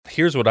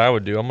Here's what I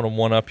would do. I'm going to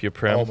one-up you,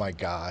 Prim. Oh, my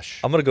gosh.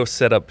 I'm going to go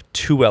set up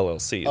 2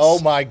 LLCs. Oh,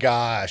 my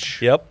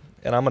gosh. Yep.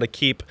 And I'm going to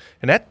keep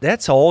 – and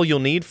that's all you'll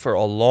need for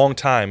a long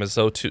time is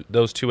those two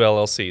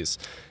LLCs.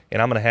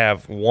 And I'm going to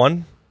have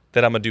one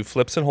that I'm going to do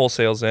flips and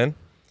wholesales in,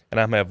 and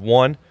I'm going to have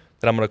one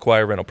that I'm going to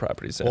acquire rental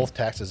properties in. Both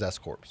taxed as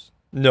S-Corps.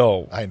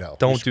 No. I know.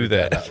 Don't do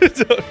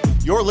that.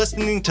 You're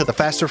listening to the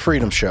Faster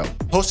Freedom Show,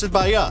 hosted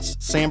by us,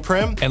 Sam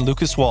Prim, and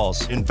Lucas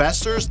Walls.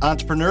 investors,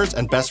 entrepreneurs,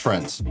 and best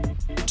friends.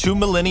 2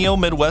 millennial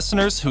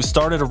Midwesterners who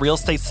started a real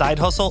estate side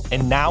hustle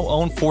and now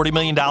own $40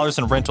 million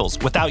in rentals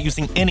without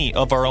using any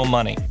of our own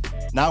money.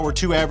 Now we're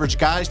 2 average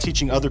guys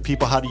teaching other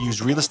people how to use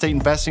real estate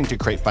investing to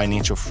create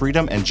financial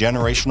freedom and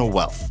generational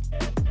wealth.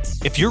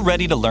 If you're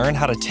ready to learn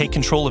how to take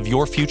control of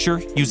your future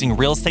using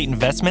real estate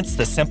investments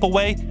the simple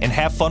way and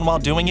have fun while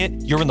doing it,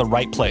 you're in the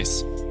right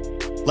place.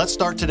 Let's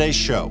start today's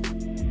show.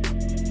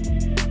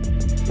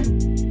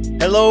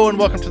 Hello and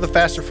welcome to the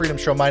Faster Freedom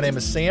Show. My name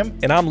is Sam.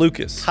 And I'm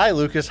Lucas. Hi,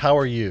 Lucas. How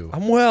are you?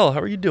 I'm well. How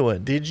are you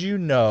doing? Did you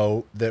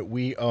know that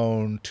we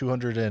own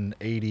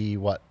 280,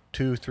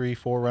 2, 3,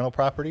 4 rental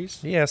properties?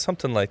 Yeah,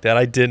 something like that.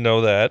 I did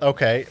know that.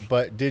 Okay,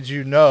 but did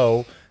you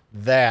know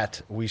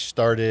that we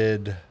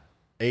started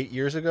 9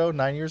 years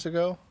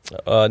ago?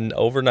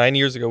 Over 9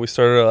 years ago, we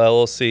started an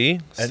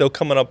LLC. Still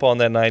coming up on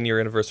that 9-year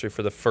anniversary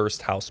for the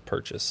first house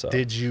purchase. So.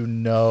 Did you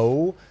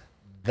know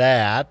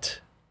that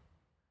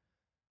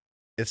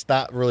it's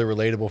not really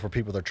relatable for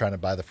people that are trying to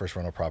buy the first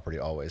rental property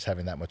always,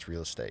 having that much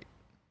real estate?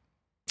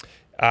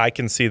 I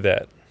can see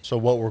that. So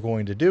what we're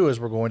going to do is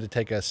we're going to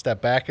take a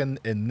step back in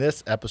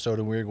this episode,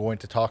 and we're going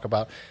to talk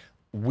about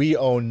we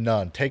own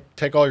none.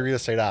 Take all your real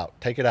estate out.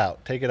 Take it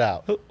out. Take it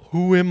out.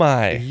 Who am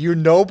I? You're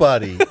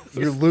nobody.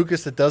 You're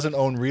Lucas that doesn't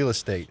own real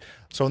estate.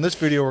 So in this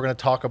video, we're going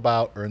to talk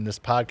about, or in this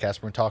podcast,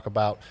 we're going to talk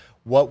about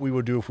what we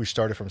would do if we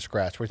started from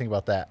scratch. What do you think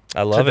about that?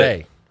 I love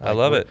today? I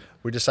love it.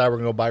 We decide we're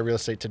going to go buy real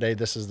estate today.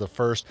 This is the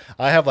first.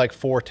 I have like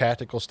 4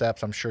 tactical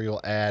steps. I'm sure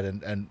you'll add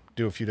and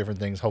do a few different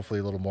things, hopefully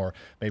a little more,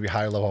 maybe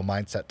higher level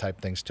mindset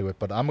type things to it.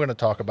 But I'm going to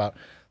talk about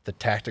the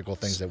tactical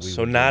things that we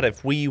So would not do.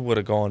 if we would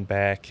have gone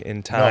back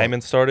in time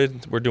and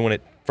started. We're doing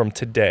it from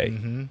today.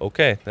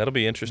 Okay, that'll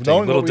be interesting.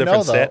 Knowing little what we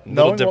different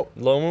know, though.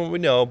 knowing what we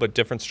know, but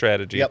different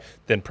strategy Yep.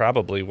 than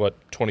probably what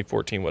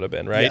 2014 would have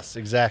been, right? Yes,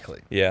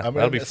 exactly. Yeah,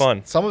 that'll be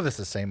fun. Some of it's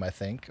the same, I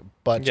think,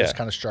 but just Yeah.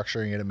 kind of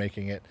structuring it and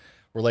making it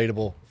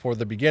relatable for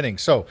the beginning.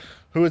 So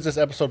who is this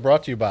episode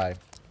brought to you by?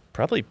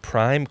 Probably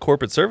Prime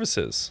Corporate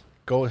Services.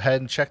 Go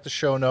ahead and check the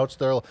show notes.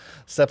 They'll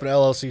set up an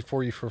LLC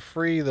for you for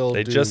free.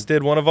 They just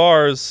did one of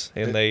ours,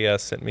 and they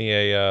sent me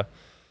a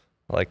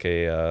like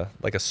a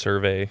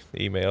survey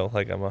email,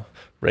 like I'm a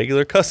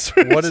regular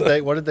customer.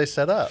 What did they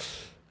set up?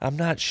 I'm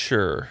not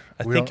sure.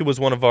 I We think don't- it was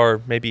one of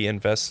our maybe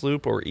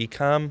InvestLoop or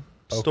Ecom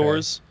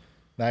stores.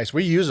 Nice.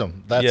 We use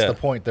them. That's Yeah. the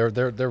point. They're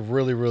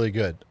really, really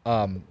good.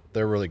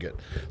 They're really good.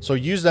 So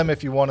use them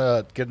if you want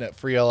to get a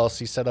free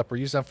LLC set up, or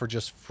use them for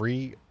just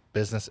free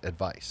business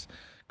advice.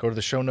 Go to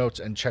the show notes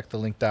and check the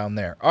link down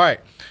there. All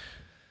right.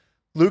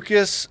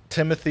 Lucas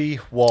Timothy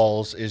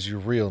Walls is your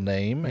real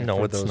name. And No,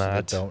 for it's those not.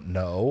 That don't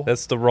know.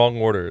 That's the wrong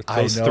order.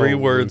 I Those know, 3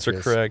 words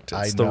Lucas. are correct.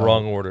 I It's the know.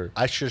 wrong order.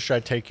 Should I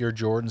take your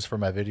Jordans for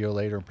my video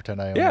later and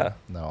pretend I own Yeah. them?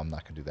 No, I'm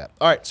not going to do that.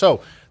 All right.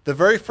 So the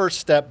very first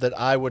step that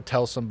I would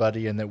tell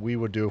somebody and that we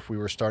would do if we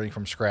were starting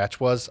from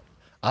scratch was,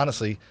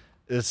 honestly,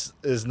 this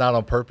is not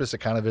on purpose. It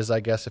kind of is,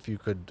 I guess, if you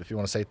want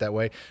to say it that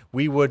way.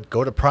 We would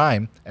go to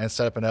Prime and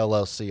set up an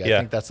LLC. I Yeah.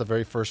 think that's the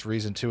very first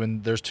reason too.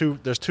 And there's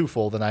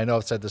twofold. And I know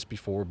I've said this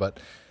before, but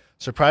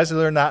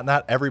surprisingly or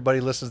not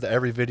everybody listens to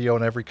every video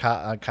and every piece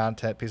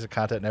of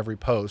content and every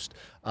post.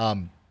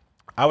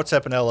 I would set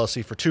up an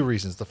LLC for 2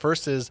 reasons. The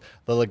first is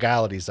the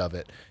legalities of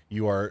it.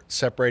 You are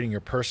separating your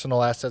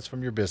personal assets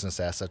from your business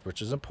assets,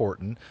 which is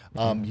important.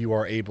 You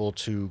are able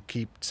to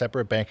keep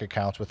separate bank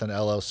accounts with an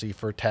LLC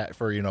for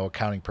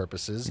accounting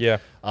purposes. Yeah.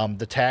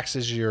 The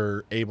taxes,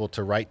 you're able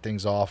to write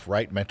things off,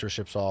 write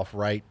mentorships off,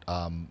 write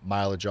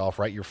mileage off,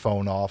 write your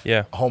phone off.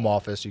 Yeah. Home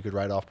office you could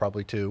write off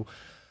probably too.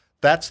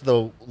 That's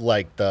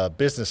the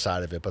business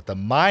side of it, but the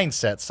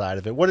mindset side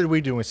of it. What did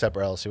we do when we set up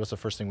our LLC? What's the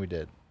first thing we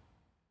did?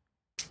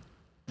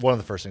 One of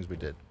the first things we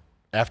did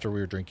after we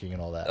were drinking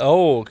and all that.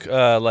 Oh,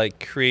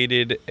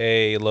 created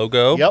a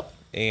logo. Yep.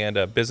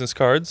 And business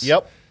cards.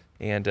 Yep.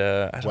 And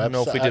I don't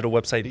know if we Website- did a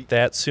website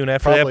that soon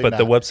after that, Probably but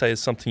the not. website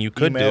is something you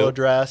could Email do.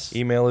 address.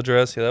 Email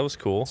address. Yeah, that was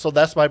cool. So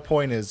that's my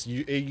point is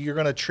you're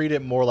going to treat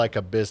it more like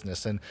a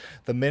business. And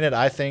the minute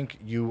I think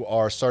you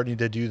are starting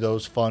to do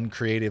those fun,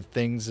 creative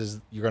things is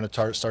you're going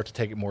to start to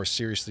take it more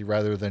seriously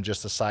rather than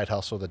just a side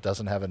hustle that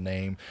doesn't have a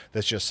name,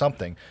 that's just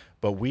something.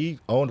 But we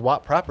owned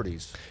Watt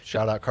Properties.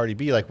 Shout out Cardi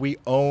B. Like, we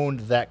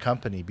owned that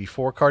company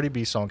before Cardi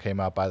B song came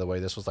out, by the way.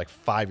 This was like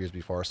 5 years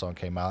before our song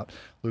came out.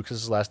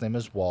 Lucas's last name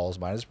is Walls.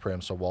 Mine is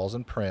Prim, so Walls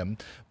and Prim.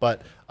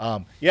 But,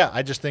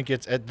 I just think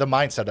it's the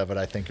mindset of it,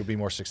 I think, would be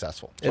more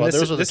successful. So And this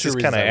those are the this two is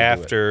reasons kind of I would do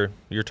it. after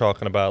you're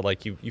talking about,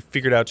 like, you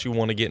figured out you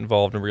want to get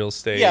involved in real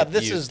estate. Yeah,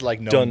 this You've is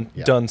like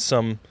done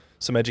some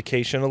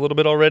education a little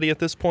bit already at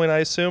this point, I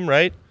assume,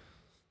 right?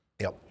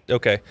 Yep.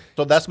 Okay.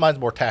 So mine's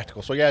more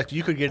tactical. So yeah,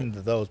 you could get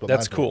into those, but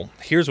That's mine's more- cool.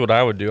 Here's what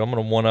I would do. I'm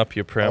going to one-up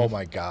you, Prim. Oh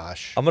my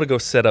gosh. I'm going to go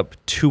set up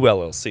 2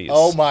 LLCs.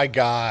 Oh my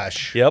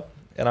gosh. Yep.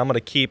 And I'm going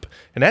to keep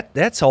 – and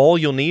that's all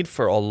you'll need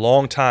for a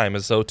long time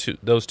is those two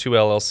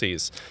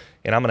LLCs.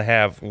 And I'm going to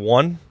have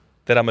one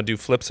that I'm going to do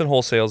flips and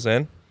wholesales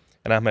in,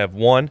 and I'm going to have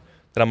one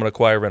that I'm going to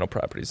acquire rental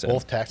properties in.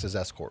 Both taxed as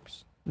S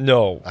corps.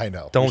 No. I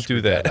know. Don't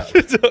do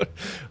that.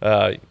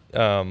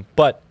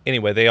 But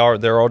anyway,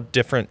 there are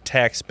different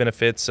tax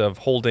benefits of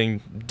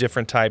holding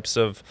different types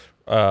of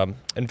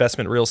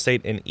investment real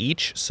estate in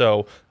each.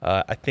 So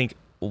I think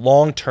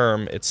long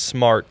term, it's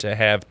smart to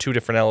have 2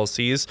 different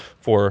LLCs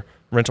for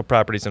rental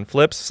properties and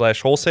flips /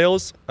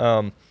 wholesales.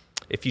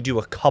 If you do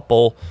a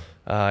couple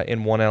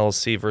in one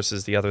LLC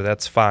versus the other,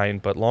 that's fine.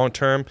 But long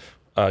term,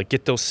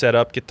 get those set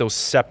up, get those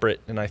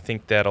separate, and I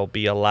think that'll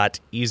be a lot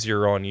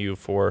easier on you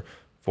for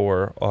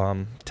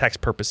tax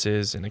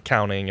purposes and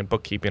accounting and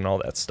bookkeeping and all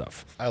that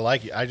stuff. I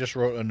like it. I just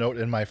wrote a note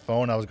in my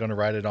phone. I was going to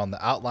write it on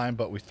the outline,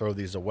 but we throw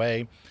these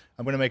away.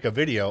 I'm going to make a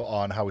video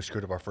on how we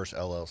screwed up our first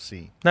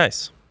LLC.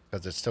 Nice.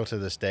 Because it's still to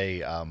this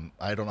day,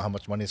 I don't know how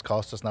much money it's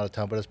cost us, not a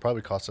ton, but it's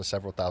probably cost us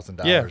several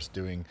 $1,000s Yeah.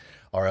 doing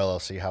our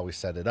LLC, how we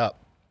set it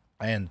up.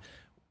 And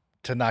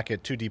to not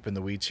get too deep in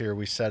the weeds here,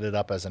 we set it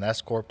up as an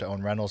S corp to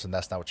own rentals, and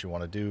that's not what you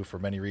want to do for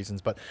many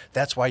reasons. But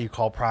that's why you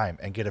call Prime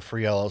and get a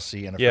free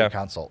LLC and a free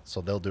consult.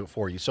 So they'll do it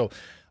for you. So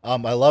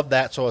I love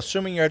that. So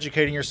assuming you're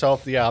educating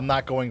yourself, I'm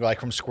not going like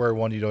from square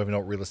one. You don't even know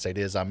what real estate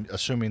is. I'm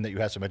assuming that you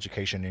have some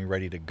education and you're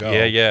ready to go.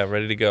 Yeah,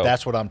 ready to go.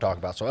 That's what I'm talking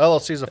about. So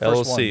LLC is the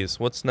first one. LLCs.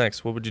 What's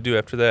next? What would you do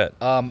after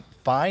that?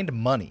 Find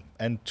money,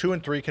 and 2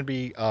 and 3 can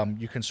be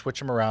you can switch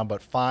them around,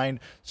 but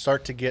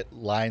start to get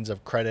lines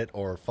of credit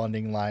or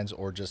funding lines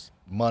or just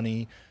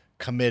money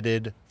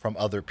committed from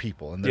other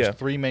people. And there's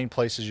 3 main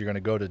places you're going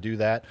to go to do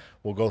that.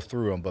 We'll go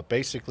through them, but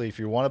basically if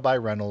you want to buy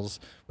rentals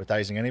without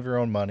using any of your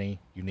own money,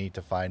 you need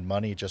to find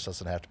money. It just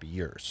doesn't have to be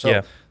yours.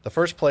 So the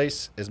first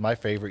place is my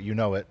favorite. You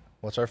know it.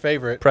 What's our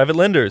favorite? Private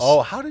lenders.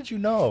 Oh, how did you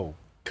know?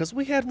 Because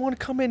we had one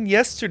come in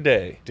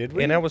yesterday. Did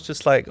we? And I was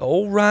just like,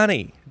 oh,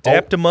 Ronnie.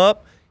 Dapped him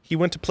up. He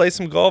went to play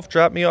some golf,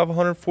 dropped me off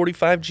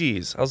 145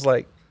 G's. I was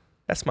like,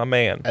 that's my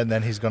man. And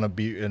then he's going to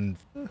be in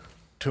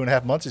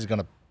 2.5 months, he's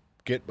going to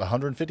get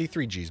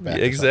 153 G's back.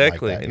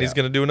 Exactly. Like that, and he's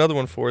going to do another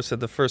one for us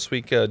at the first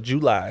week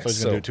July. So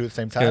he's going to do 2 at the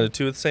same He's going time? to do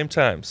 2 at the same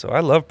time. So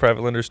I love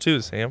private lenders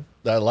too, Sam.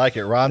 I like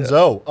it.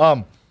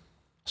 Ronzo.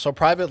 So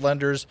private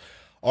lenders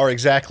are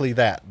exactly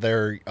that.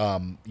 They're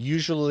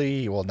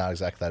usually, well, not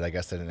exactly that. I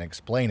guess they didn't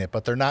explain it,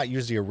 but they're not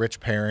usually a rich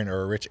parent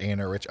or a rich aunt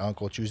or a rich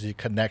uncle. It's usually a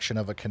connection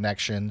of a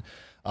connection.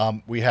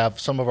 We have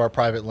some of our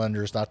private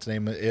lenders, not to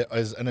name it,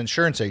 as an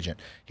insurance agent.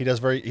 He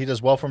does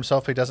well for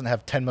himself. He doesn't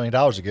have $10 million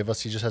to give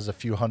us. He just has a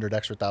few $100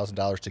 extra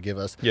 $1,000 to give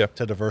us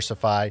to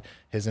diversify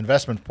his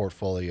investment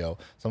portfolio.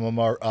 Some of them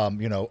are,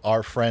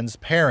 our friends'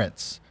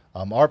 parents.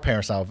 Our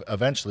parents now,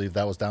 eventually,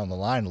 that was down the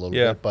line a little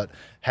bit, but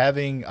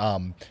having,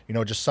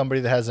 just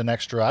somebody that has an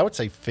extra, I would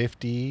say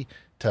 $50,000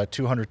 to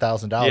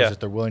 $200,000 that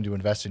they're willing to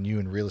invest in you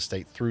in real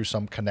estate through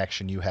some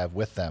connection you have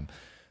with them.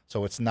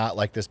 So it's not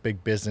like this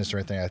big business or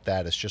anything like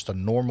that. It's just a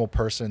normal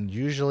person.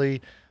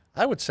 Usually,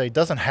 I would say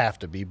doesn't have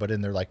to be, but in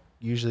their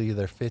usually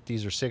their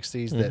 50s or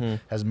 60s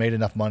that has made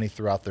enough money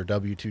throughout their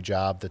W-2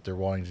 job that they're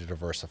wanting to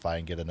diversify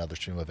and get another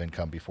stream of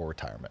income before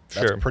retirement.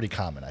 That's pretty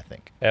common, I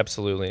think.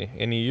 Absolutely.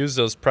 And you use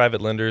those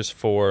private lenders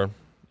for,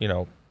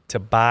 to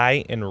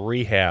buy and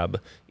rehab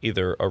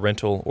either a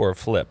rental or a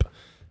flip.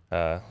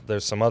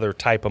 There's some other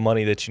type of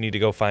money that you need to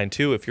go find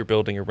too if you're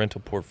building a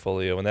rental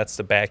portfolio, and that's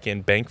the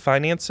back-end bank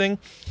financing.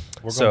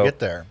 We're going to get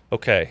there.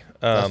 Okay.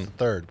 That's the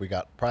third. We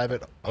got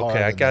private, hard,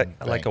 okay, I got and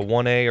then like a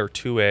bank. 1A or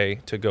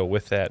 2A to go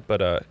with that,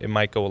 but it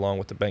might go along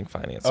with the bank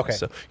financing. Okay.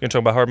 So you're going to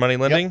talk about hard money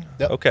lending?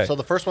 Yep. Okay. So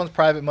the first one's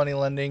private money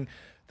lending.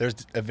 There's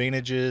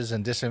advantages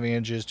and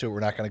disadvantages to it. We're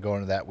not going to go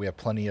into that. We have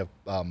plenty of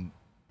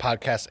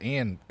podcasts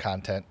and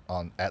content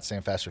at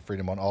Sam Faster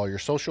Freedom on all your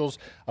socials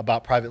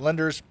about private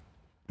lenders.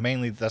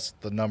 Mainly, that's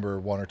the number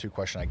 1 or 2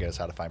 question I get is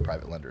how to find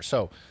private lenders.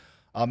 So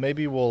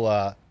maybe we'll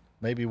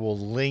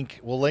link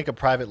a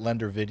private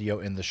lender video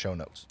in the show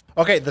notes.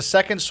 Okay, the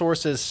second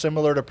source is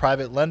similar to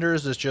private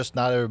lenders. It's just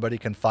not everybody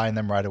can find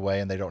them right away,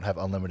 and they don't have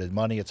unlimited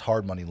money. It's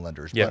hard money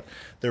lenders, but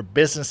they're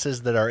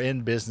businesses that are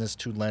in business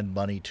to lend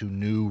money to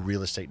new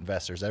real estate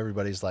investors.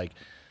 Everybody's like,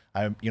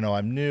 I'm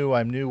new.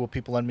 Will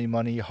people lend me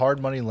money? Hard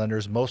money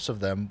lenders, most of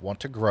them want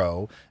to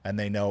grow, and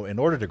they know in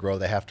order to grow,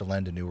 they have to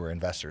lend to newer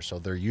investors. So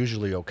they're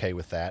usually okay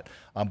with that.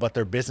 But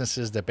they're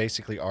businesses that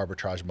basically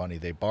arbitrage money.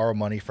 They borrow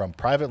money from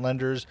private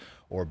lenders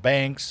or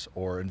banks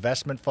or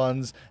investment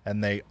funds,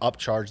 and they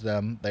upcharge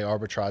them, they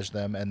arbitrage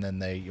them, and then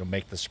they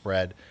make the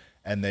spread,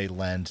 and they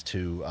lend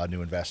to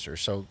new investors.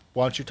 So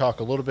why don't you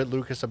talk a little bit,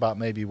 Lucas, about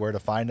maybe where to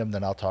find them,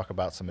 then I'll talk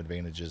about some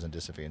advantages and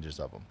disadvantages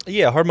of them.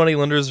 Yeah, hard money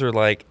lenders are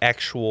like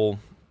actual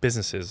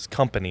businesses,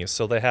 companies.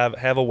 So they have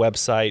a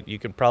website. You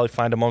can probably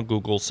find them on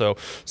Google. So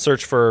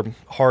search for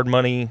hard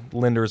money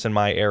lenders in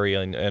my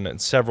area,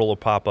 and several will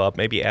pop up.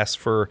 Maybe ask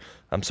for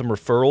some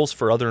referrals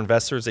for other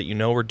investors that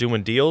are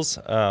doing deals.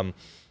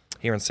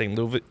 here in St.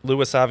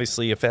 Louis.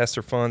 Obviously,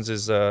 Faster Funds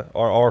is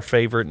our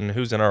favorite and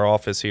who's in our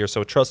office here,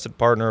 so a trusted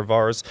partner of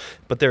ours.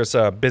 But there's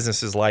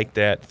businesses like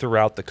that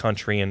throughout the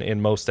country and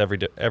in most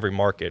every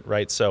market,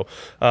 right? So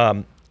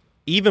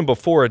even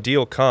before a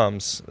deal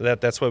comes,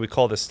 that's why we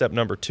call this step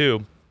number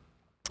 2.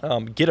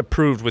 Get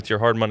approved with your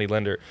hard money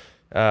lender.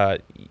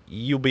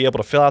 You'll be able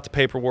to fill out the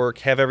paperwork,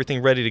 have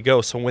everything ready to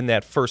go. So when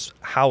that first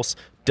house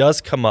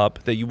does come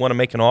up that you want to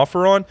make an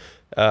offer on,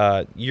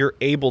 you're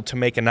able to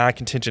make a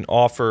non-contingent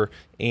offer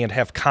and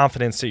have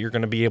confidence that you're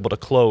going to be able to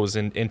close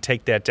and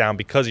take that down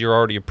because you're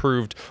already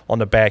approved on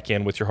the back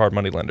end with your hard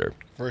money lender.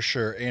 For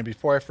sure. And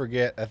before I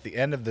forget, at the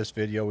end of this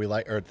video,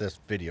 at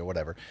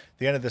the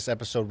end of this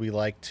episode, we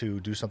like to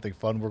do something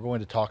fun. We're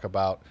going to talk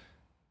about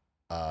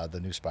the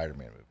new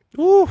Spider-Man movie.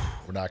 Ooh.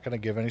 We're not going to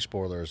give any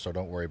spoilers, so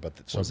don't worry. But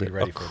so be it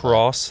ready for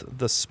Across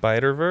the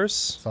Spider-Verse?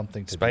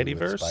 Something to Spideyverse?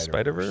 do with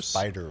Spider-Verse?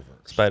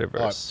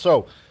 Spider-Verse.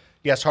 So,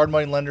 yes, hard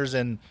money lenders,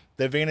 and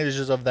the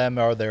advantages of them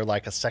are they're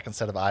like a second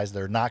set of eyes.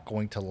 They're not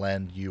going to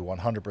lend you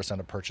 100%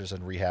 of purchase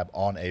and rehab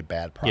on a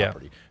bad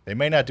property. Yeah. They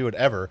may not do it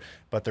ever,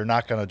 but they're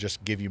not going to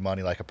just give you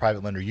money like a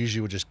private lender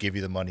usually would just give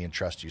you the money and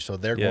trust you. So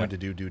they're going to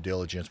do due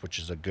diligence, which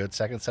is a good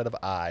second set of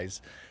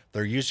eyes.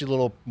 They're usually a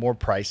little more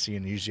pricey,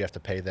 and you usually have to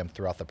pay them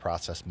throughout the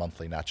process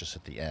monthly, not just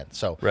at the end.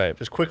 So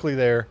just quickly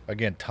there,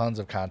 again, tons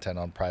of content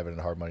on private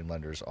and hard money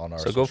lenders on our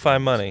So go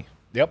find money.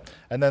 Yep.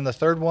 And then the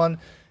third one,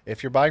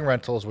 if you're buying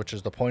rentals, which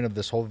is the point of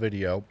this whole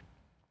video,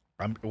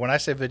 when I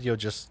say video,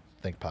 just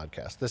think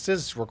podcast. This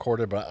is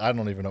recorded, but I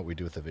don't even know what we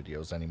do with the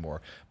videos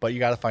anymore. But you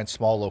got to find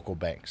small local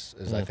banks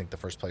is, I think, the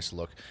first place to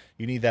look.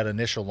 You need that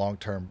initial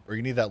long-term, or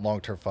you need that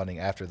long-term funding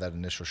after that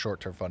initial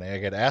short-term funding. I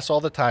get asked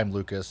all the time,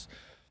 Lucas,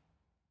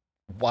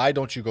 why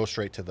don't you go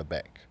straight to the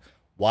bank?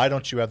 Why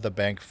don't you have the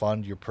bank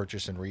fund your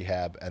purchase and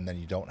rehab, and then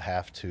you don't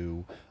have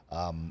to,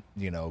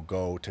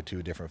 go to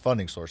 2 different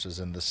funding sources?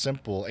 And the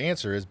simple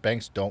answer is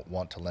banks don't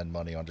want to lend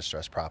money on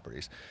distressed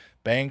properties.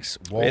 Banks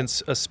won't.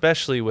 And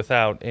especially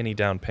without any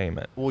down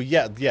payment. Well,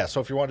 yeah. So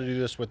if you want to do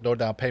this with no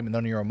down payment,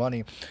 none of your own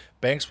money,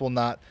 banks will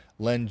not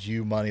lend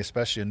you money,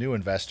 especially a new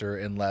investor,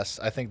 unless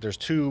I think there's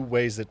 2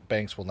 ways that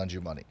banks will lend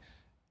you money.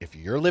 If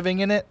you're living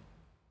in it,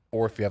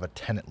 or if you have a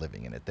tenant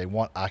living in it. They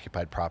want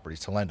occupied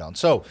properties to lend on.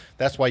 So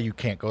that's why you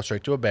can't go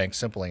straight to a bank.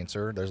 Simple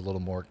answer. There's a little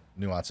more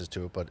nuances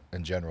to it, but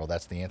in general,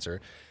 that's the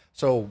answer.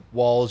 So,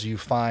 Walls, you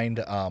find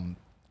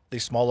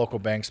these small local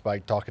banks by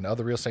talking to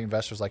other real estate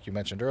investors, like you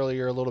mentioned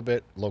earlier a little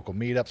bit, local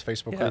meetups,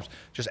 Facebook groups.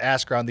 Just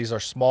ask around. These are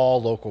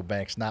small local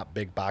banks, not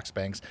big box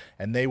banks,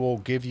 and they will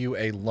give you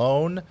a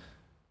loan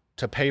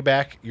to pay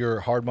back your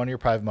hard money or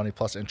private money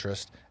plus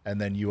interest,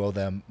 and then you owe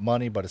them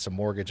money, but it's a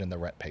mortgage and the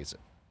rent pays it.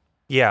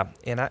 Yeah,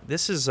 and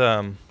this is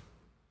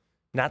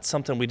not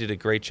something we did a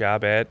great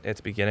job at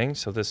the beginning.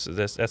 So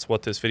that's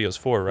what this video is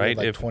for, right?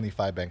 Like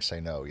 25 banks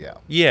say no, yeah.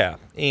 Yeah,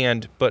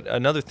 but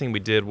another thing we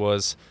did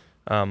was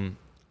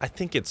I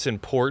think it's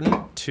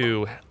important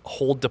to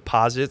hold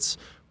deposits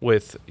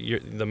with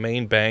the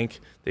main bank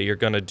that you're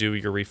going to do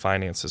your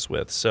refinances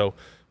with. So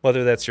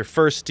whether that's your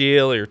first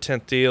deal or your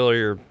 10th deal or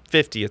your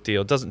 50th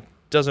deal,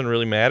 doesn't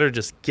really matter.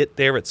 Just get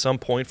there at some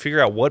point. Figure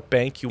out what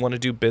bank you want to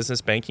do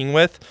business banking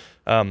with.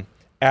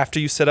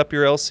 After you set up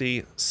your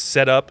LC,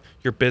 set up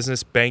your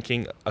business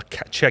banking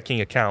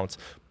checking accounts.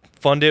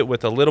 Fund it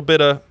with a little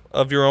bit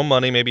of your own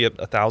money, maybe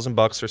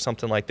 $1,000 or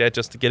something like that,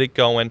 just to get it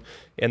going,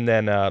 and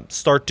then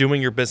start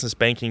doing your business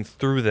banking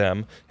through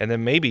them, and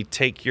then maybe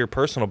take your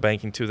personal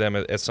banking to them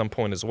at some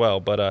point as well.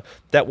 But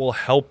that will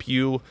help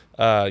you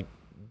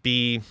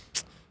be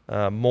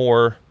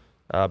more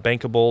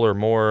bankable or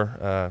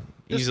more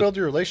just build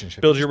your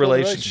relationship. Build your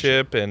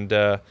relationship and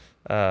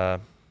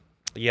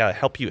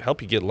help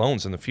you get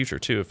loans in the future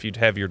too if you'd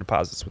have your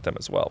deposits with them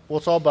as well. Well,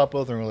 it's all about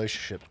building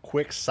relationships.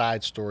 Quick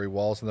side story,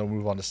 Walls, and then we'll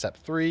move on to step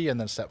 3 and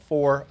then step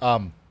 4.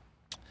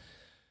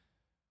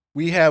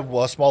 We have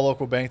a small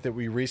local bank that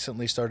we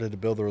recently started to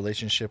build a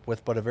relationship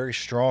with, but a very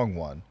strong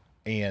one.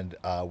 And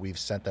we've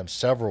sent them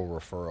several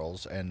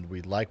referrals, and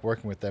we like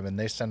working with them. And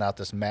they sent out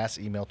this mass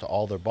email to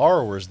all their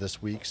borrowers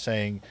this week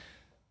saying,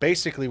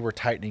 basically, we're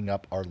tightening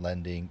up our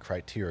lending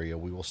criteria.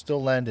 We will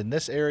still lend in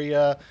this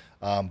area,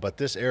 but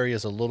this area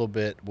is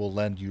will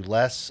lend you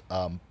less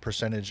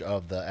percentage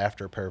of the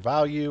after repair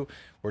value.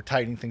 We're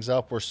tightening things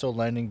up. We're still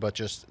lending, but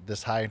just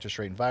this high interest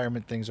rate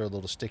environment, things are a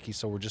little sticky.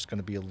 So we're just going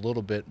to be a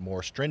little bit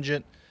more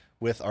stringent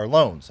with our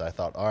loans. I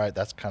thought, all right,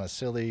 that's kind of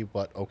silly,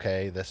 but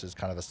okay, this is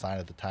kind of a sign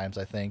of the times,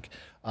 I think.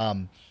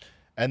 And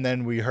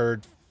then we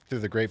heard through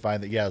the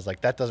grapevine that, it's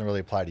like, that doesn't really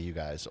apply to you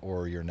guys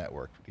or your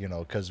network,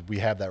 because we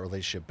have that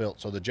relationship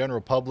built. So the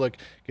general public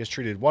gets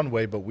treated one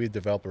way, but we've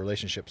developed a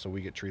relationship, so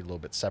we get treated a little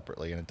bit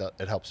separately, and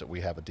it helps that we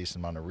have a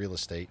decent amount of real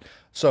estate.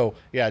 So,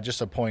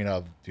 just a point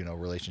of,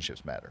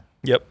 relationships matter.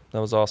 Yep,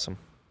 that was awesome.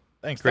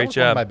 Thanks. Great that was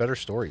job. One of my better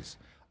stories.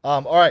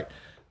 All right,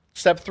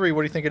 step 3,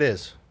 what do you think it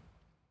is?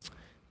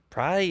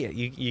 Probably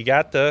you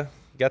got the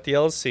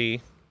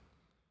LLC,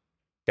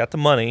 got the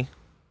money.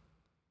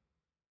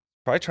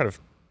 Probably try to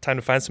time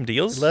to find some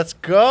deals. Let's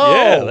go.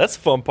 Yeah, that's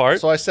the fun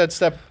part. So I said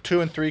step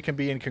 2 and 3 can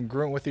be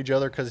incongruent with each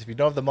other because if you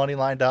don't have the money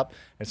lined up,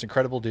 it's an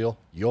incredible deal.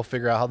 You'll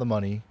figure out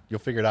you'll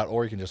figure it out,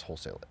 or you can just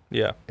wholesale it.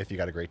 Yeah. If you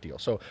got a great deal.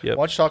 So Yep.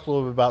 why don't you talk a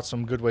little bit about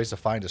some good ways to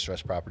find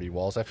distressed property,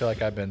 Walls? I feel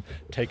like I've been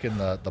taking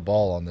the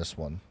ball on this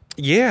one.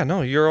 Yeah,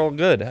 no, you're all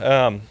good.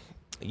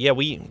 Yeah,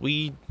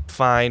 we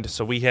find,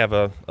 so we have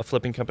a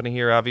flipping company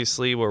here,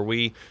 obviously, where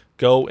we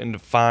go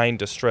and find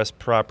distressed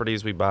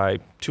properties. We buy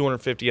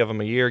 250 of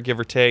them a year, give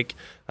or take.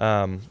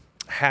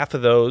 Half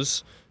of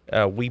those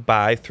we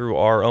buy through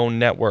our own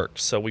network.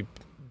 So we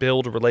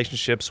build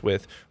relationships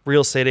with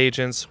real estate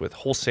agents, with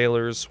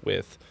wholesalers,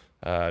 with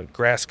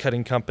grass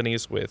cutting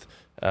companies, with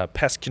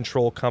pest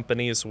control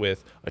companies,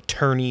 with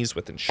attorneys,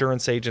 with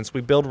insurance agents.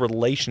 We build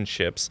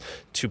relationships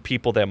to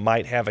people that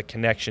might have a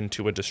connection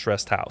to a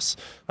distressed house.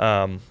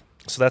 So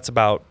that's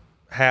about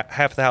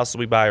half the houses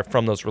we buy are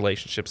from those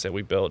relationships that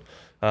we build.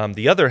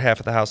 The other half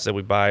of the houses that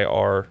we buy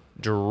are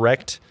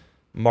direct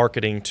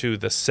marketing to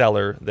the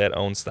seller that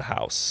owns the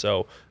house.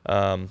 So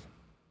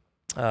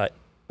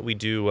we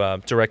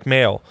do direct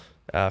mail,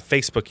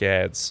 Facebook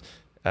ads,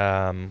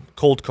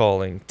 cold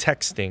calling,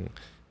 texting,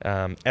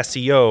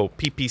 SEO,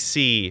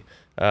 PPC,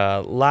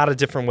 a lot of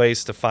different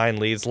ways to find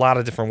leads, a lot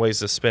of different ways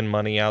to spend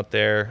money out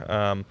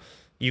there.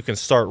 You can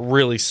start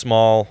really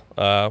small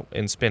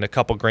and spend a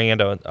couple grand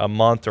a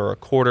month or a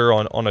quarter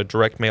on a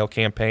direct mail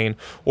campaign,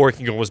 or it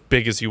can go as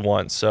big as you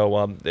want.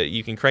 So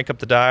you can crank up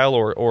the dial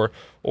or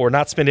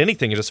not spend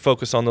anything and just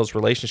focus on those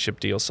relationship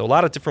deals. So a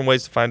lot of different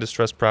ways to find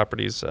distressed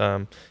properties.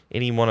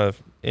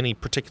 Any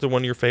particular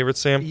one of your favorites,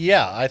 Sam?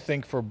 Yeah, I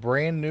think for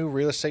brand new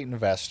real estate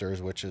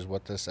investors, which is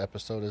what this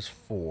episode is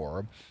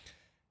for.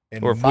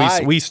 Or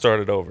if we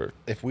started over.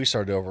 If we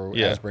started over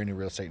as brand new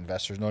real estate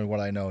investors, knowing what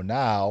I know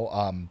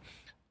now,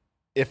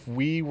 if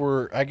we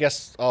were, I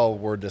guess I'll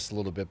word this a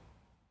little bit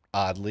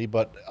oddly,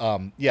 but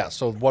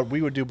so what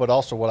we would do, but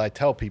also what I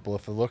tell people,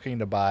 if they're looking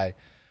to buy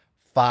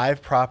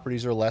 5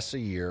 properties or less a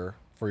year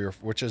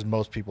which is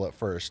most people at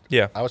first,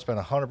 I would spend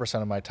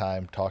 100% of my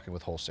time talking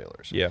with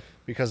wholesalers. Yeah.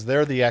 Because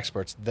they're the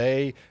experts.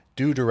 They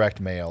do direct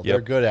mail.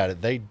 They're good at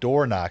it. They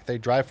door knock. They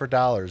drive for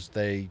dollars.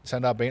 They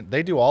send out,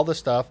 they do all this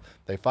stuff.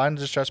 They find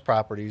distressed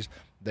properties.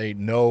 They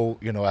know,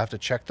 I have to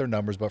check their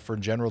numbers, but for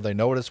in general, they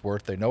know what it's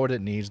worth. They know what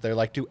it needs. They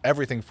do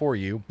everything for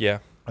you. Yeah.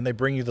 And they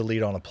bring you the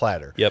lead on a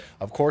platter. Yep.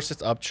 Of course,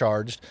 it's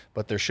upcharged,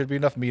 but there should be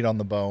enough meat on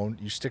the bone.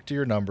 You stick to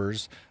your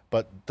numbers,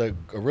 but the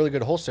really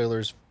good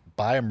wholesalers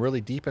buy them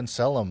really deep and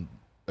sell them.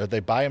 Or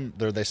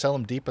they sell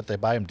them deep, but they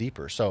buy them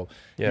deeper. So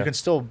you can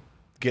still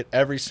get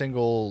every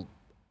single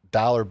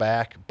dollar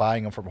back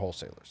buying them from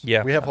wholesalers.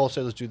 Yeah. We have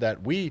wholesalers do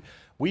that. We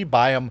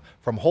buy them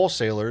from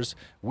wholesalers,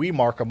 we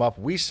mark them up,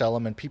 we sell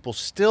them, and people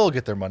still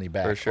get their money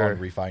back on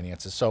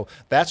refinances. So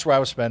that's where I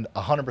would spend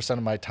 100%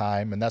 of my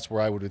time, and that's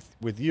where I would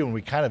with you, and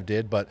we kind of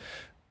did, but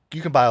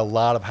you can buy a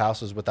lot of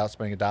houses without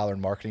spending $1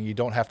 in marketing. You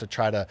don't have to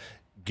try to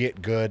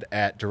get good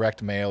at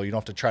direct mail. You don't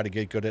have to try to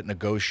get good at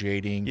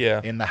negotiating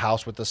in the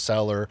house with the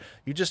seller.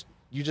 You just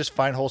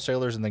find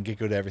wholesalers and then get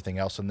good at everything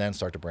else and then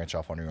start to branch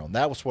off on your own.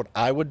 That was what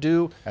I would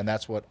do, and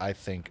that's what I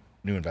think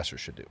new investors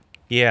should do.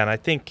 Yeah, and I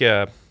think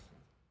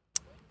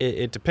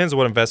it depends on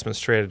what investment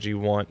strategy you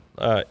want.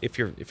 If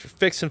you're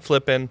fixing,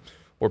 flipping,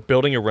 or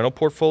building a rental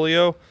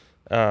portfolio,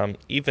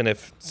 even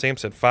if Sam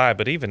said 5,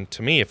 but even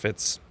to me, if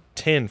it's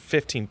 10,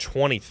 15,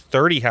 20,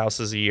 30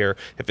 houses a year,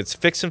 if it's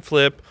fix and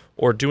flip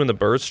or doing the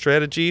BRRRR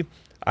strategy,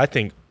 I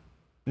think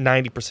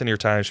 90% of your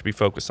time should be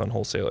focused on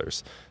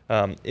wholesalers.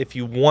 If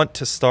you want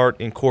to start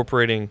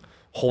incorporating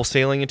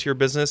wholesaling into your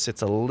business,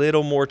 it's a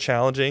little more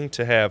challenging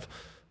to have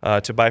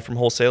to buy from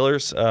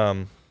wholesalers,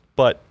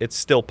 but it's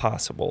still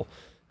possible.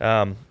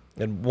 And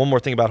one more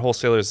thing about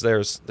wholesalers,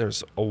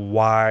 there's a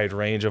wide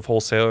range of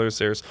wholesalers.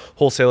 There's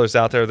wholesalers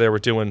out there that were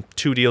doing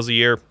 2 deals a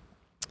year.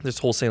 There's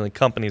wholesaling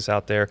companies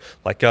out there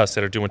like us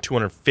that are doing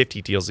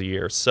 250 deals a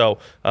year. So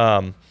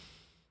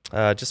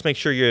just make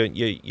sure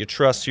you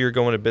trust who you're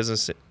going to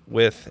business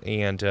with,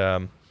 and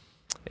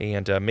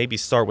maybe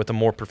start with a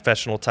more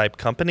professional type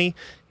company.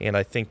 And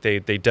I think they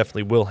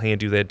definitely will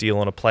hand you that deal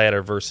on a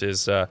platter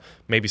versus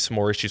maybe some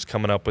more issues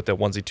coming up with that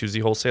onesie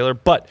twosie wholesaler.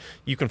 But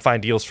you can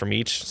find deals from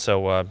each.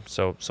 So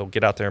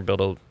get out there and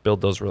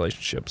build those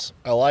relationships.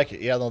 I like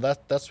it. Yeah, no,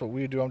 that's what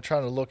we do. I'm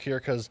trying to look here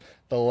because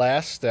the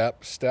last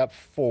step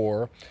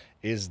 4,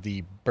 is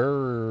the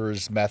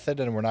BRRRR method,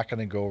 and we're not going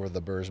to go over the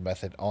BRRRR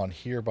method on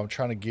here, but I'm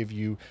trying to give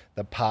you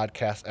the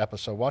podcast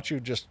episode. Why don't you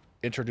just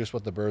introduce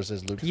what the BRRRR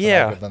is, Luke?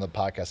 Yeah. Give them the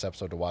podcast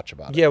episode to watch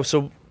about it. Yeah,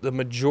 so the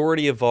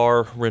majority of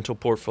our rental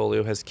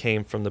portfolio has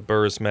came from the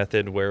BRRRR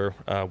method, where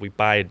we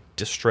buy a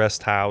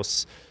distressed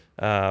house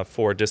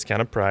for a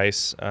discounted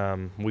price.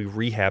 We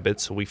rehab it,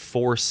 so we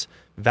force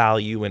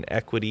value and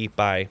equity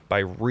by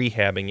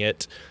rehabbing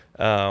it.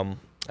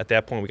 At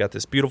that point, we got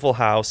this beautiful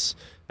house.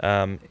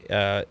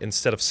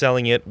 Instead of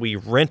selling it, we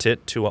rent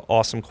it to an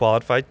awesome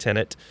qualified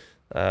tenant.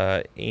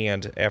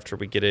 And after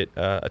we get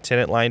a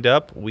tenant lined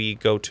up, we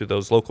go to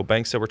those local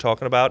banks that we're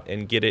talking about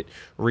and get it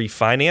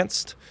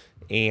refinanced.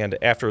 and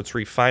after it's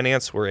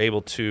refinanced, we're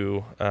able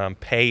to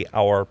pay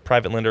our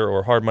private lender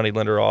or hard money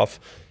lender off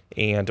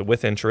and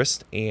with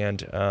interest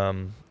and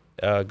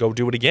go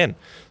do it again.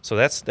 So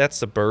that's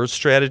the BRRRR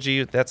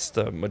strategy. That's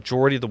the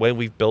majority of the way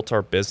we've built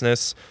our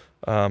business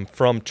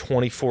from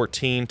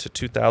 2014 to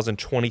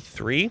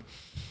 2023.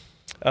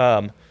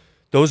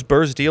 Those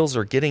BRRRR deals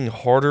are getting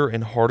harder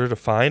and harder to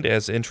find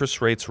as interest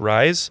rates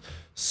rise.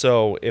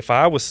 So if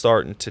I was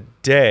starting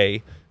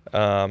today,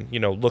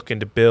 looking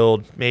to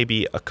build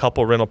maybe a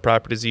couple rental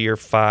properties a year,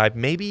 5,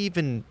 maybe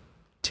even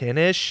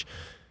 10-ish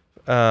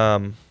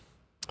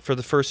for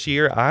the first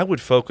year, I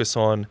would focus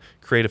on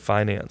creative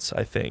finance,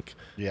 I think.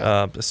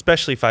 Yeah.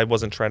 Especially if I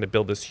wasn't trying to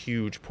build this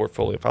huge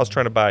portfolio. If I was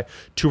trying to buy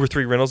 2 or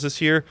 3 rentals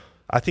this year,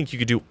 I think you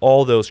could do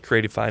all those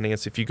creative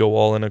finance if you go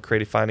all in on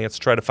creative finance.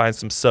 Try to find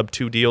some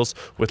sub-2 deals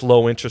with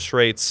low interest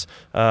rates.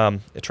 Try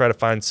to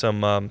find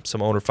some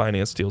owner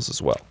finance deals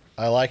as well.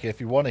 I like it. If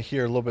you want to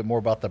hear a little bit more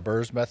about the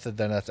BRRRR method,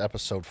 then that's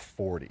episode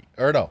 40.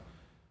 Or no,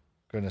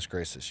 goodness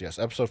gracious, yes,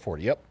 episode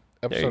 40. Yep,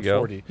 episode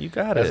 40. You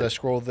got it. As I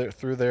scroll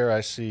through there,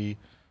 I see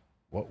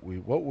what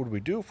would we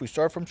do if we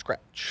start from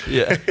scratch?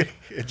 Yeah,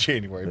 in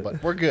January,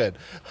 but we're good.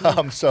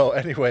 So,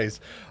 anyways,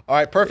 all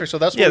right, perfect. So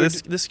that's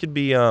what this could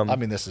be.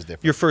 this is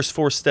different. Your first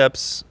 4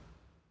 steps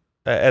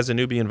as a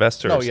newbie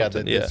investor. No, or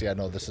something.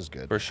 This is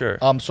good for sure.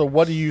 So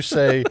what do you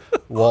say,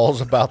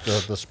 Walls, about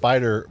the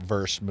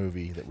Spider-Verse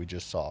movie that we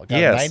just saw? Got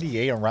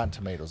 98 on Rotten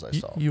Tomatoes. I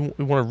saw. You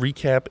want to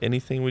recap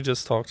anything we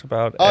just talked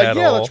about? At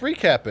Yeah, all? let's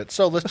recap it.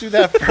 So let's do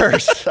that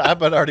first. I've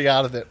been already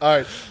out of it. All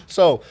right.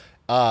 So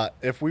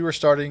if we were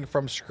starting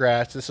from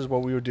scratch, this is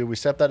what we would do. We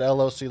set that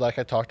LLC like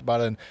I talked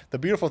about. And the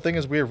beautiful thing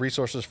is we have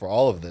resources for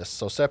all of this.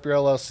 So set your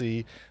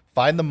LLC,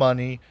 find the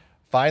money,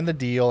 find the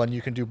deal, and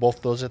you can do both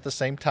of those at the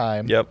same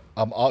time. Yep.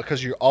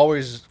 Because you're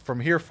always,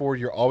 from here forward,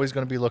 you're always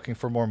going to be looking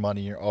for more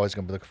money. You're always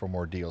going to be looking for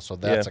more deals. So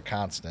that's a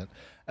constant.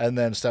 And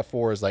then step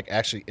 4 is like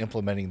actually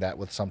implementing that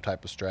with some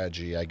type of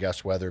strategy, I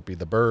guess, whether it be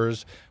the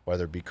BRRRRs,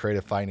 whether it be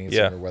creative financing,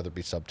 or whether it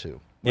be sub-2.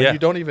 You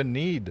don't even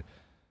need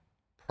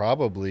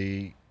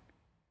probably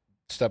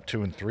step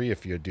 2 and 3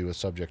 if you do a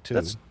subject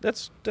 2.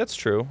 That's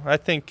true. I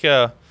think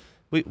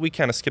we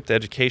kind of skipped the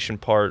education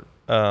part.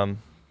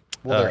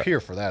 Well, they're here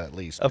for that at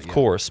least. Of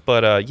course.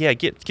 But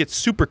get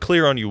super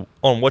clear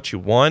on what you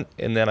want,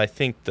 and then I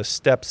think the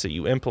steps that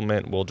you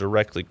implement will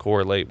directly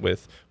correlate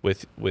with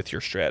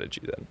your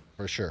strategy then.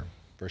 For sure.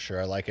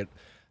 I like it.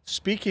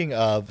 Speaking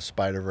of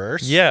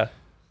Spider-Verse,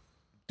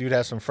 dude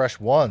has some fresh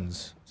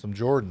ones, some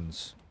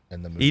Jordans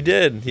in the movie. He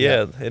did,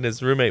 and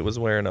his roommate was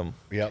wearing them.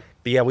 Yep.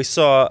 But yeah, we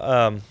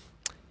saw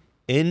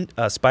in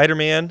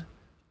Spider-Man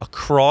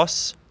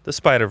Across the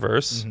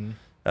Spider-Verse. Mm-hmm.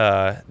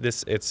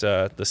 It's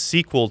the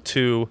sequel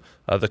to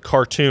the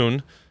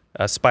cartoon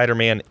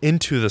Spider-Man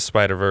Into the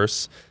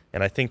Spider-Verse,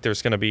 and I think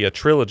there's going to be a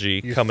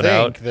trilogy coming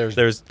out. There's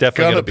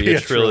definitely going to be a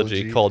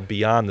trilogy called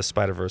Beyond the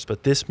Spider-Verse,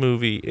 but this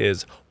movie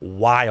is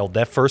wild.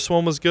 That first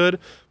one was good,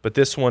 but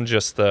this one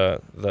just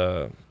the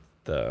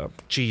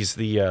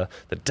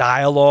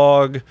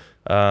dialogue,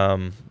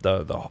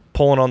 the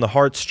pulling on the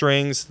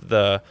heartstrings,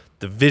 the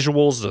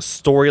visuals, the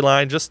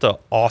storyline, just an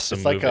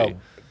awesome movie.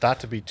 Not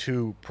to be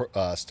too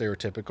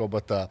stereotypical,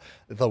 but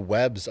the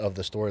webs of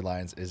the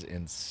storylines is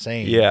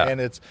insane. Yeah, and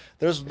it's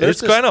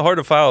kind of hard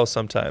to follow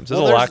sometimes. There's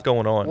a lot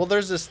going on. Well,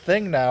 there's this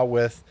thing now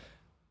with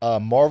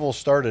Marvel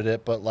started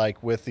it, but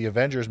like with the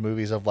Avengers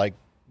movies of like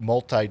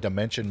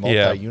multi-dimension,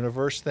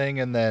 multi-universe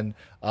thing, and then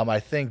I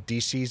think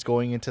DC's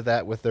going into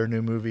that with their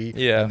new movie.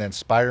 Yeah, and then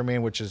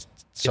Spider-Man, which is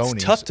Sony.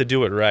 It's tough to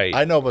do it right.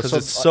 I know, but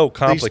it's so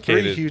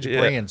complicated. These 3 huge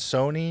brands,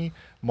 Sony,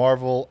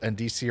 Marvel, and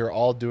DC, are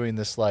all doing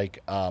this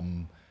like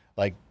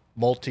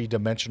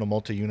multi-dimensional,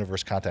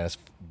 multi-universe content. It's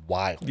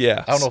wild.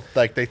 Yeah. I don't know if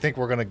like they think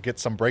we're going to get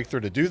some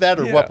breakthrough to do that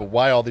or what, but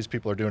why all these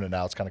people are doing it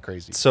now, it's kind of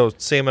crazy. So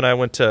Sam and I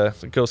went to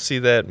go see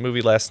that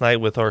movie last night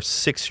with our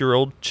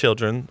 6-year-old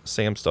children,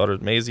 Sam's daughter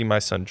Maisie, my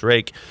son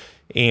Drake,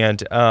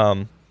 and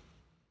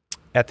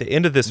at the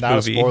end of this movie... Not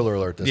a spoiler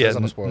alert. This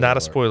isn't a spoiler alert. Not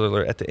a spoiler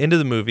alert. At the end of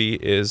the movie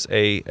is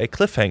a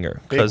cliffhanger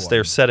because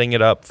they're setting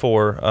it up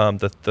for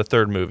the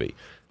third movie.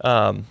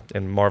 And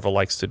Marvel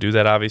likes to do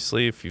that,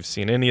 obviously, if you've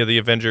seen any of the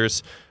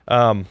Avengers.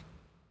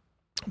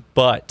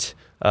 But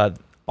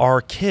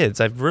our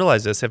kids, I've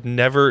realized this,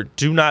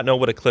 do not know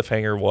what a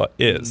cliffhanger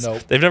is.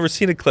 Nope. They've never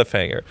seen a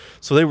cliffhanger.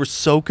 So they were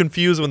so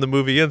confused when the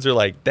movie ends. They're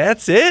like,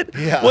 that's it?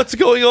 Yeah. What's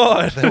going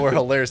on? They were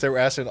hilarious. They were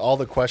asking all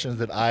the questions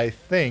that I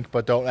think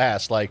but don't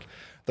ask. Like,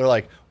 they're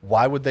like,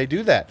 why would they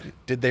do that?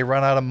 Did they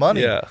run out of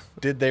money? Yeah.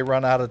 Did they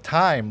run out of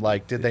time?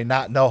 Like, did they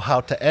not know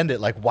how to end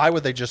it? Like, why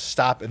would they just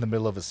stop in the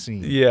middle of a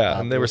scene? Yeah,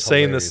 and they were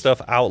saying hilarious. this stuff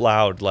out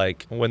loud,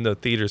 like when the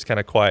theater's kind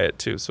of quiet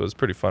too. So it was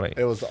pretty funny.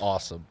 It was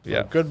awesome.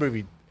 Yeah, good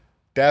movie.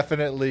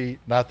 Definitely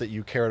not that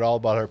you care at all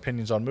about our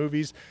opinions on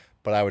movies,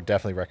 but I would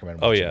definitely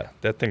recommend watching it.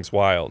 That thing's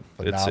wild.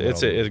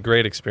 It's a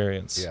great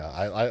experience. Yeah,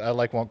 I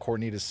want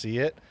Courtney to see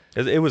it.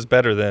 It was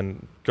better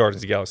than Guardians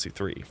of the Galaxy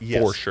 3,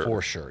 yes, for sure.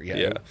 For sure,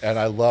 yeah. And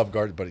I love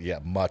Guardians, but yeah,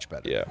 much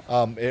better. Yeah.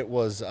 It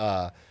was.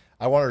 I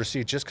wanted to see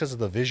it just because of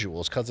the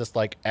visuals, because it's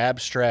like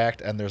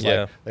abstract and there's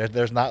like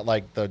there's not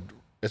like the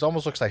it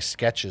almost looks like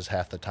sketches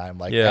half the time,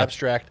 like Yeah.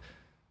 abstract.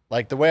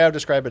 Like the way I would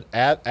describe it,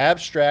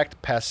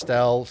 abstract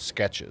pastel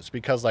sketches,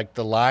 because like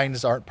the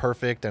lines aren't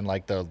perfect and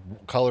like the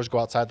colors go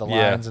outside the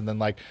Yeah. lines, and then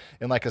like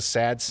in like a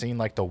sad scene,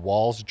 like the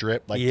walls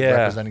drip, like Yeah.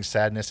 representing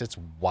sadness. It's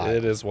wild.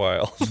 It is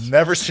wild.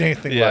 Never seen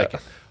anything Yeah. like it.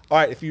 All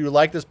right, if you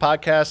like this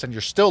podcast and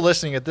you're still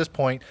listening at this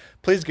point,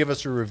 please give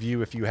us a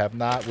review. If you have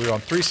not, we're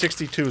on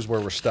 362 is where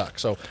we're stuck.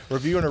 So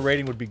review and a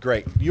rating would be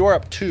great. You are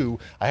up 2.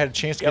 I had a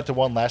chance to get to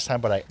 1 last time,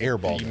 but I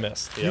airballed You it.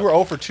 missed, You yep. were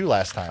 0 for 2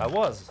 last time. I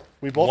was.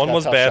 We both one got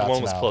was tough bad, shots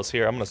one was now. close.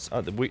 Here, I'm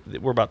gonna.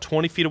 We're about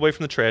 20 feet away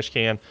from the trash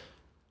can.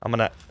 I'm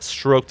gonna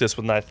stroke this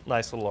with nice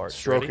little art.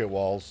 Stroke Ready? it,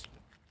 Walls.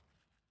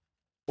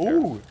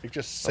 Ooh, it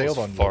just That was sailed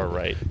on far you.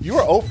 right. You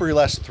were 0 for your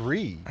last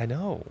 3. I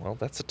know. Well,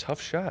 that's a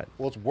tough shot.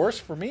 Well, it's worse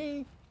for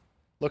me.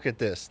 Look at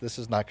this. This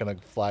is not going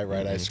to fly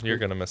right. I You're screwed.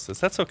 gonna miss this.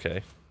 That's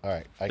okay. All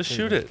right. I Just can't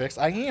shoot even it. Fix.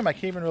 I am. I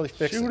can't even really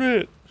fix Shoot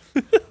it.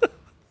 it. There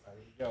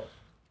you go.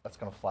 That's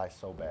going to fly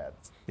so bad.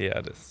 Yeah,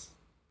 it is.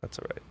 That's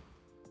all right.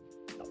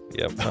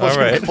 Yep. was All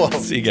right.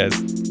 close. See you guys.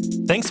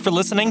 Thanks for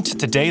listening to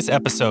today's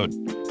episode.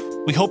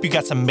 We hope you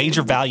got some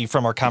major value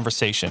from our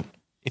conversation.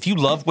 If you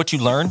love what you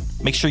learn,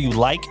 make sure you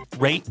like,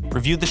 rate,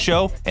 review the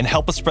show, and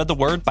help us spread the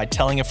word by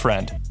telling a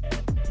friend.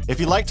 If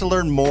you'd like to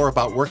learn more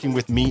about working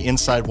with me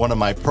inside one of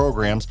my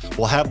programs,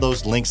 we'll have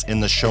those links in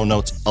the show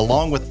notes,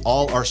 along with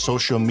all our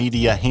social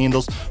media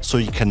handles, so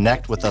you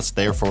connect with us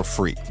there for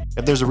free.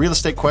 If there's a real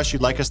estate question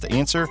you'd like us to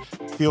answer,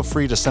 feel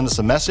free to send us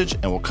a message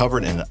and we'll cover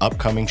it in an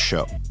upcoming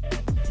show.